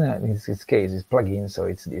plugin, in this case, is plugin, so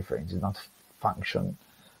it's different, it's not function,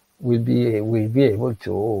 will be able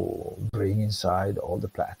to bring inside all the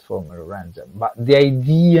platform around them. But the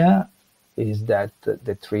idea is that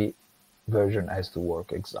the three version has to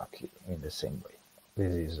work exactly in the same way.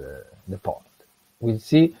 This is the point. We'll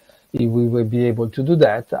see if we will be able to do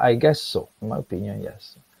that. I guess so, in my opinion,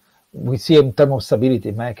 yes. We see in terms of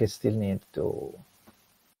stability, Mac still needs to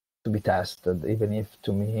be tested, even if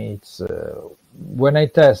to me it's when I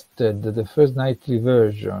tested the first nightly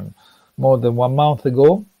version more than 1 month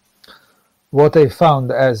ago, what I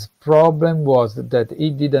found as problem was that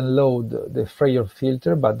it didn't load the Freyer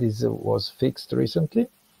filter, but this was fixed recently,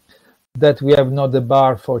 that we have not the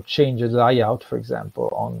bar for change the layout, for example,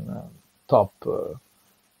 on top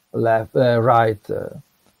left right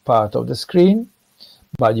part of the screen,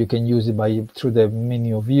 but you can use it through the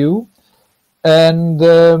menu view. And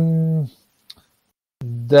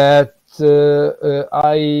that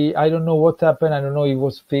I don't know what happened. I don't know if it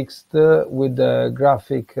was fixed with the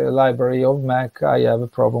graphic library of Mac. I have a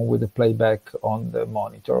problem with the playback on the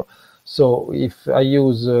monitor. So if I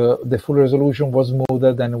use the full resolution was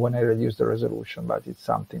smoother than when I reduce the resolution, but it's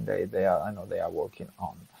something I know they are working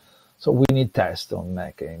on. So we need tests on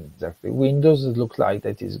Mac and exactly Windows. It looks like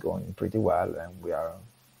that is going pretty well, and we are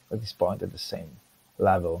at this point at the same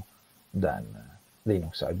level than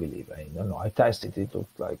Linux, I believe. I don't know. I tested it.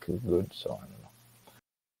 Looked like good, so I don't know.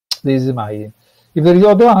 This is my If there is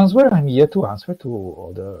other answer, I'm here to answer to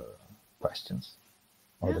other questions.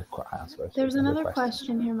 Other answers. There's another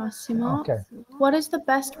question here, Massimo. Okay. What is the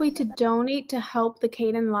best way to donate to help the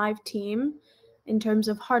Kdenlive team in terms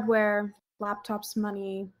of hardware, laptops,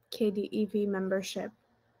 money, KDEV membership?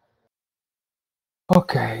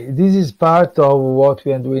 Okay, this is part of what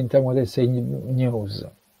we are doing in terms of, let's say, news.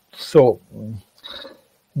 So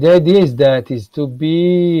the idea is to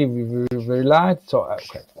be very light. So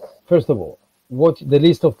okay, first of all, what the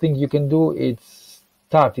list of things you can do, it's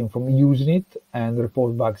starting from using it and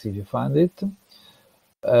report bugs if you find it.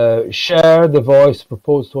 Share the voice,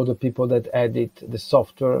 propose to other people that edit the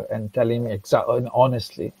software and tell him exactly and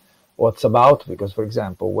honestly what's about. Because, for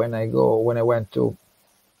example, when I went to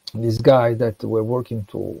this guy that we're working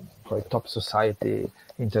for a top society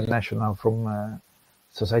international from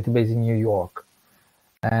society based in New York,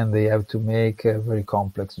 and they have to make a very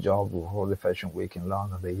complex job for the Fashion Week in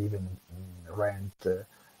London. They even rent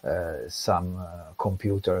some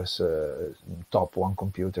computers, top one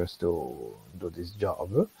computers to do this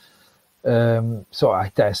job. So I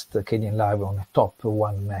test Kdenlive on a top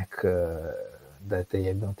one Mac that they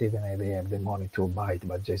have not even they have the money to buy it,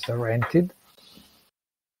 but just rented.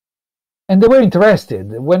 And they were interested.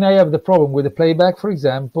 When I have the problem with the playback, for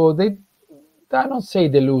example, I don't say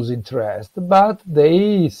they lose interest, but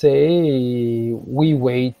they say we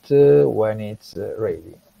wait when it's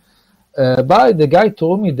ready. But the guy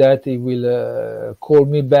told me that he will call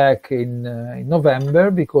me back in November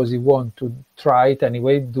because he wants to try it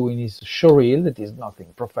anyway, doing his showreel. That is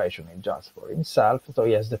nothing professional, just for himself. So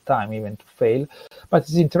he has the time even to fail, but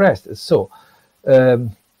he's interested. So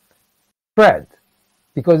spread.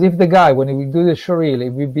 Because if the guy, when we do the showreel,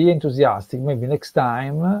 if we be enthusiastic, maybe next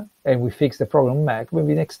time, and we fix the problem Mac,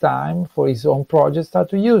 maybe next time for his own project, start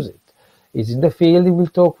to use it. He's in the field, he will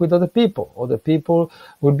talk with other people. Other people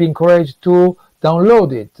will be encouraged to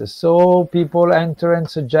download it. So people enter and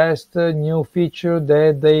suggest a new feature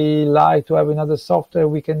that they like to have in other software,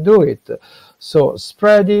 we can do it. So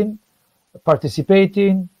spreading,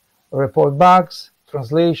 participating, report bugs,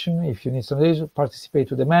 translation, if you need translation, participate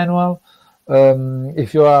to the manual.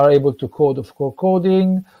 If you are able to code, of course,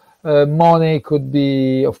 coding. Money could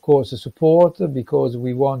be, of course, a support, because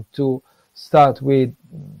we want to start with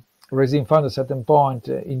raising funds at a certain point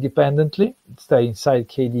independently, stay inside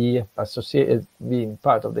KDE, associated, being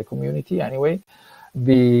part of the community anyway.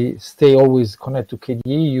 Stay always connected to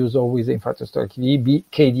KDE, use always the infrastructure KDE, be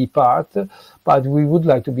KDE part, but we would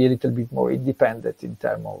like to be a little bit more independent in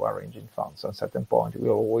terms of arranging funds. At a certain point, we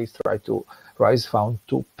always try to raise funds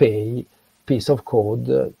to pay piece of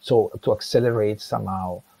code, so to accelerate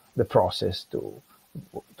somehow the process to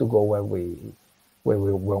go where we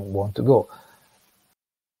want to go.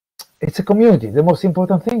 It's a community. The most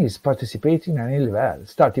important thing is participating at any level,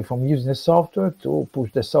 starting from using the software to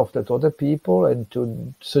push the software to other people and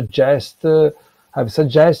to suggest, have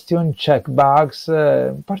suggestions, check bugs,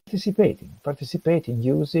 participating,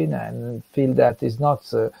 using, and feel that it's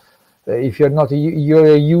not. If you're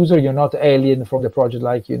a user, you're not alien from the project.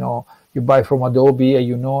 Like you buy from Adobe,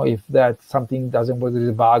 and if that something doesn't work with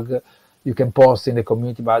a bug, you can post in the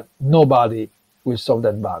community, but nobody will solve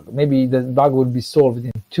that bug. Maybe the bug will be solved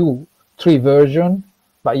in 2-3 versions,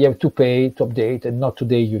 but you have to pay to update, and not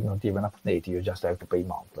today you not even update, you just have to pay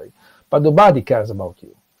monthly. But nobody cares about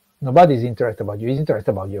you. Nobody is interested about you, he's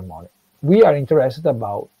interested about your money. We are interested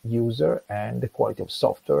about user and the quality of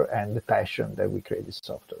software and the passion that we create this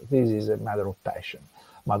software. This is a matter of passion,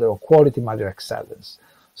 matter of quality, matter of excellence.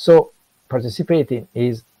 So participating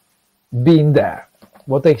is being there.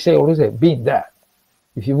 What I say always say, being there.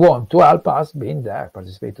 If you want to help us, being there,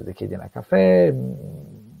 participate to the Kdenlive Cafe,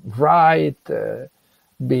 write,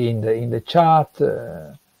 be in the chat,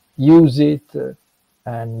 use it,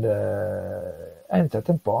 and at a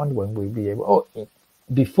certain point when we'll be able,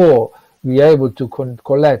 before we are able to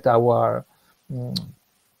collect our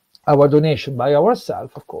donation by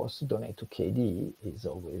ourselves, of course, donate to KDE is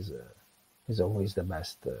always the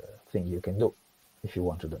best thing you can do if you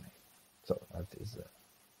want to donate. So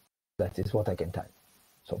that is what I can tell you.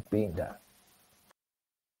 So being there.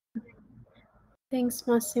 Thanks,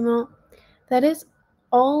 Massimo. That is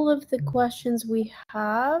all of the questions we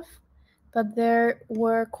have, but there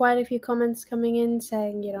were quite a few comments coming in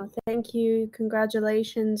saying, thank you,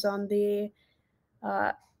 congratulations on the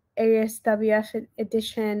ASWF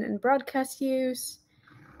edition and broadcast use.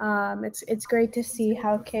 It's great to see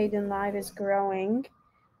how Kdenlive is growing,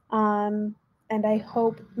 and I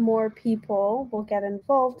hope more people will get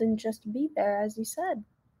involved and just be there, as you said.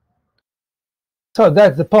 So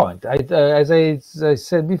that's the point. As I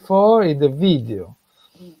said before in the video,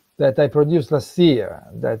 that I produced last year.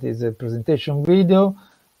 That is a presentation video.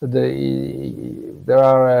 There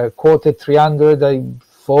are quoted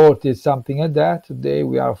 340, something like that. Today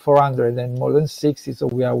we are 400 and more than 60, so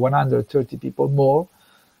we are 130 people more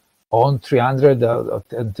on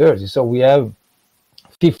 330. So we have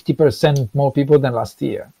 50% more people than last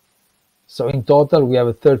year. So in total we have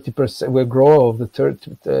a 30%. We grow of the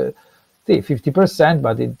 50%,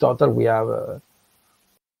 but in total we have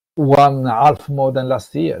 1/2 more than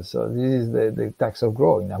last year. So this is the tax of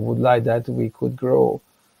growing. I would like that we could grow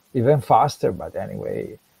even faster, but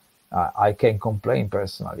anyway, I can't complain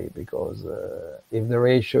personally, because if the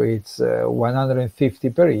ratio is 150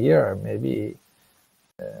 per year, maybe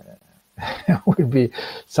will be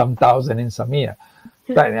some thousand in some year.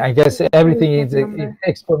 But I guess everything is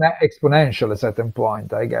exponential at a certain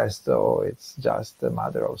point, I guess. So it's just a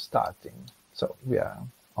matter of starting. So we are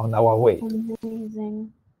on our way.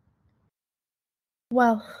 Amazing.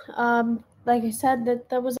 Well, like I said,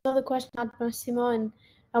 that was all the question about Massimo, and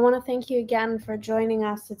I want to thank you again for joining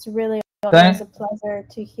us. It's really always a pleasure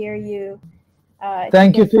to hear you.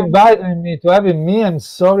 Thank you for inviting me, to having me. I'm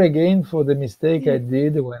sorry again for the mistake I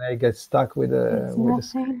did when I get stuck with It's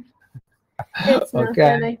nothing.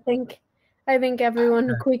 Okay. I think everyone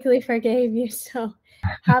quickly forgave you. So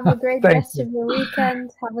have a great rest of your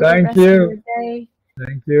weekend. Have a great rest of your day.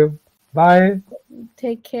 Thank you. Bye.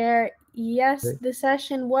 Take care. Yes, the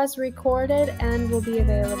session was recorded and will be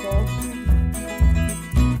available.